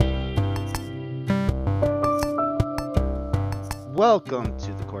welcome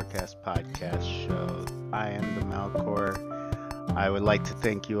to the Corecast Podcast Show. I am the Malcor. I would like to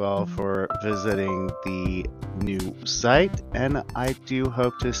thank you all for visiting the new site, and I do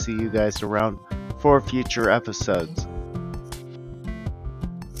hope to see you guys around for future episodes.